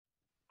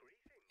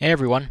Hey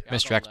everyone,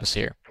 Mr. Xmas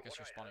here.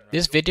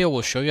 This video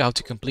will show you how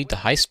to complete the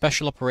Heist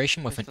special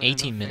operation within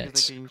 18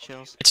 minutes.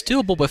 It's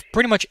doable with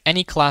pretty much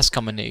any class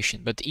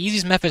combination, but the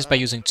easiest method is by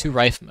using 2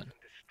 riflemen.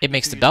 It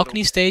makes the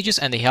balcony stages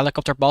and the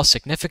helicopter boss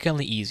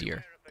significantly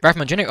easier.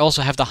 Riflemen generally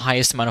also have the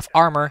highest amount of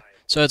armor,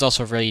 so it's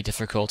also really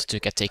difficult to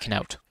get taken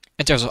out.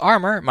 In terms of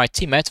armor, my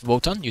teammate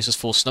Wotan uses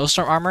full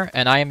snowstorm armor,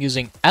 and I am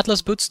using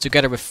Atlas boots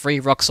together with 3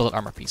 rock solid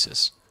armor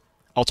pieces.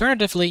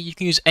 Alternatively, you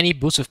can use any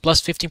boots with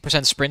plus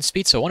 15% sprint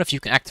speed, so one of you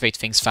can activate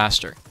things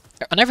faster.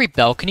 On every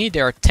balcony,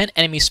 there are 10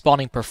 enemies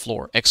spawning per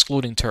floor,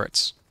 excluding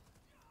turrets.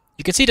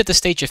 You can see that the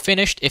stage is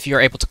finished if you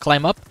are able to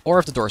climb up, or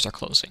if the doors are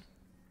closing.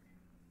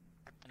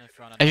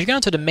 As you get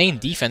onto the main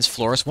defense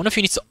floors, one of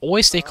you needs to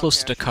always stay close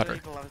to the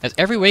cutter, as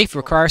every wave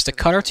requires the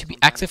cutter to be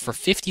active for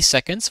 50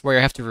 seconds, where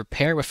you have to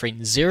repair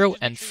between 0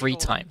 and 3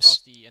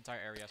 times.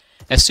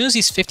 As soon as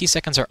these 50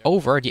 seconds are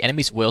over, the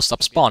enemies will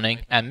stop spawning,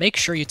 and make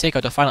sure you take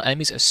out the final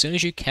enemies as soon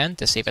as you can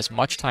to save as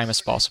much time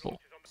as possible.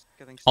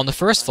 On the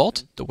first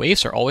vault, the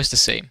waves are always the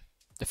same.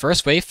 The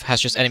first wave has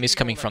just enemies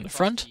coming from the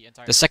front,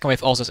 the second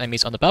wave also has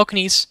enemies on the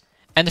balconies,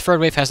 and the third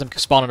wave has them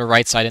spawn on the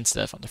right side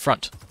instead of on the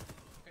front.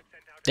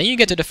 Then you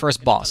get to the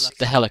first boss,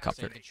 the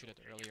helicopter.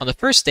 On the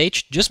first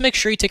stage, just make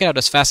sure you take it out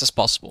as fast as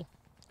possible.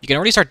 You can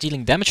already start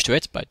dealing damage to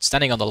it by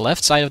standing on the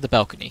left side of the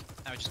balcony.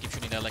 Now just keep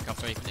shooting the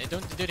helicopter. They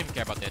don't even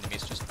care about the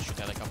enemies, just shoot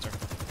the helicopter.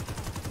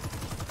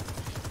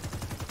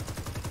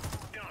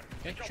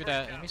 Okay, shoot the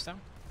enemies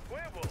down.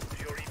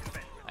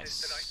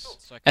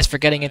 Nice. As for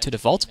getting into the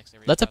vault,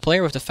 let the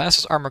player with the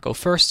fastest armor go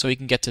first so he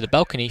can get to the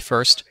balcony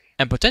first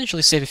and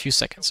potentially save a few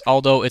seconds,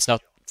 although it's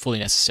not fully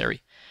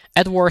necessary.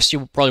 At worst,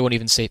 you probably won't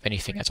even save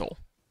anything at all.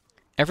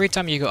 Every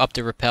time you go up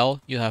the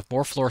rappel, you have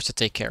more floors to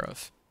take care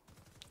of.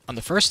 On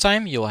the first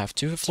time, you'll have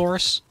 2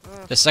 floors,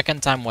 the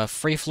second time will have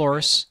 3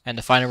 floors, and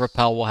the final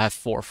rappel will have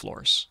 4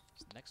 floors.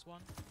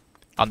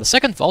 On the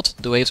second vault,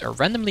 the waves are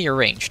randomly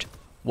arranged.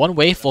 One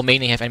wave will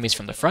mainly have enemies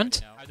from the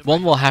front,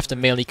 one will have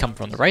them mainly come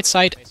from the right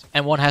side,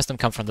 and one has them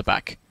come from the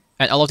back.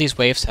 And all of these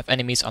waves have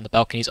enemies on the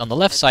balconies on the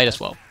left side as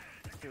well.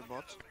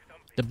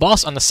 The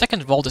boss on the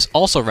second vault is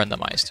also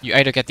randomized. You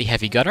either get the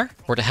heavy gunner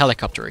or the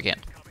helicopter again.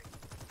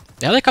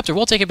 The helicopter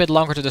will take a bit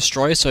longer to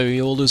destroy, so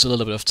you will lose a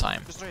little bit of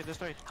time.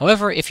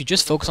 However, if you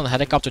just focus on the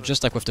helicopter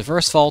just like with the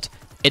first vault,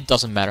 it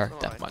doesn't matter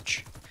that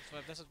much.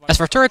 As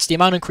for turrets, the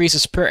amount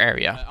increases per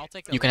area.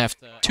 You can have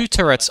 2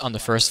 turrets on the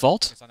first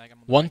vault,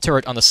 1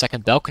 turret on the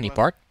second balcony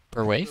part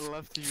per wave,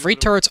 3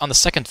 turrets on the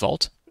second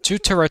vault, 2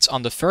 turrets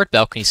on the third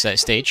balcony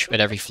stage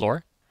at every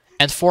floor,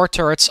 and 4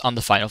 turrets on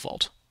the final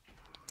vault.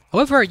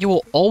 However, you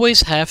will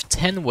always have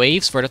 10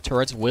 waves where the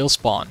turrets will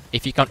spawn,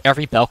 if you count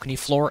every balcony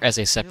floor as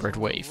a separate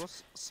wave.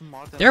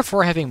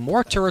 Therefore, having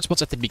more turret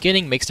spots at the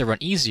beginning makes the run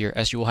easier,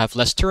 as you will have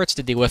less turrets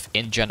to deal with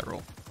in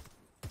general.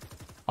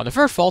 On the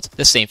third vault,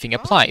 the same thing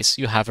applies.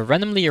 You have a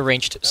randomly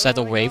arranged set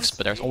of waves,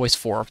 but there's always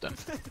 4 of them.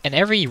 In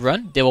every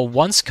run, they will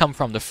once come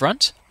from the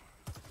front,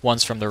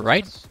 once from the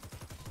right,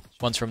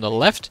 once from the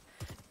left,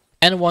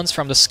 and once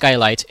from the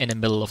skylight in the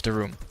middle of the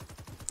room.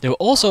 They will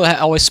also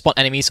always spawn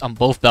enemies on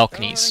both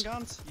balconies.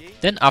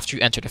 Then, after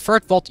you enter the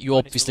third vault, you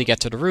obviously get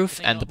to the roof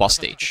and the boss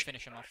stage.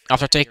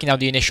 After taking out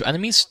the initial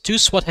enemies, 2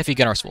 SWAT heavy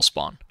gunners will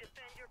spawn.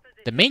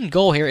 The main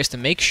goal here is to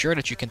make sure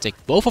that you can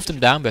take both of them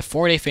down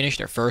before they finish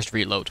their first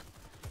reload.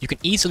 You can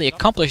easily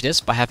accomplish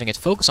this by having it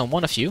focus on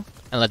one of you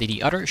and letting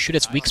the other shoot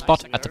its weak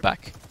spot at the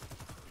back.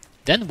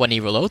 Then, when he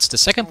reloads, the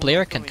second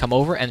player can come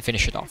over and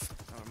finish it off.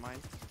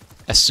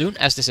 As soon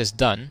as this is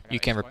done, you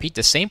can repeat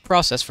the same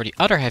process for the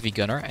other heavy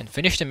gunner and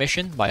finish the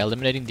mission by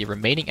eliminating the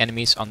remaining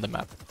enemies on the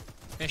map.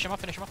 Finish him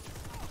off, finish him off.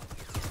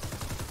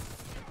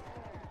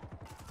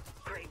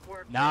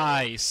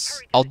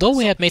 Nice! Although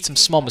we had made some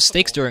small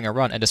mistakes during our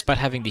run, and despite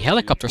having the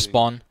helicopter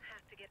spawn,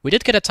 we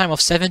did get a time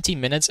of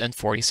 17 minutes and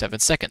 47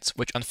 seconds,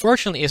 which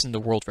unfortunately isn't the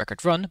world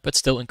record run, but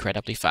still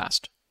incredibly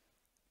fast.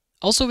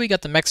 Also, we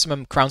got the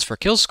maximum crowns for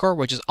kill score,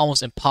 which is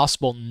almost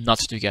impossible not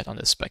to get on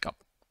this Specop.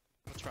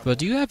 But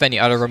do you have any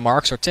other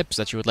remarks or tips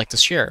that you would like to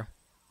share?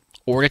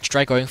 Or did you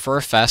try going for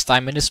a fast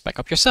time in this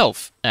Specop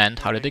yourself? And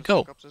how did it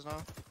go?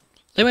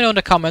 Let me know in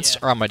the comments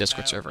or on my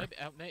Discord server.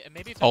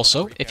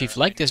 Also, if you've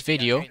liked this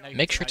video,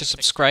 make sure to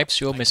subscribe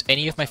so you won't miss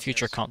any of my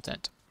future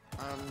content.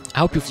 I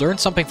hope you've learned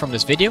something from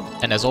this video,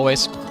 and as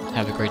always,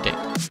 have a great day.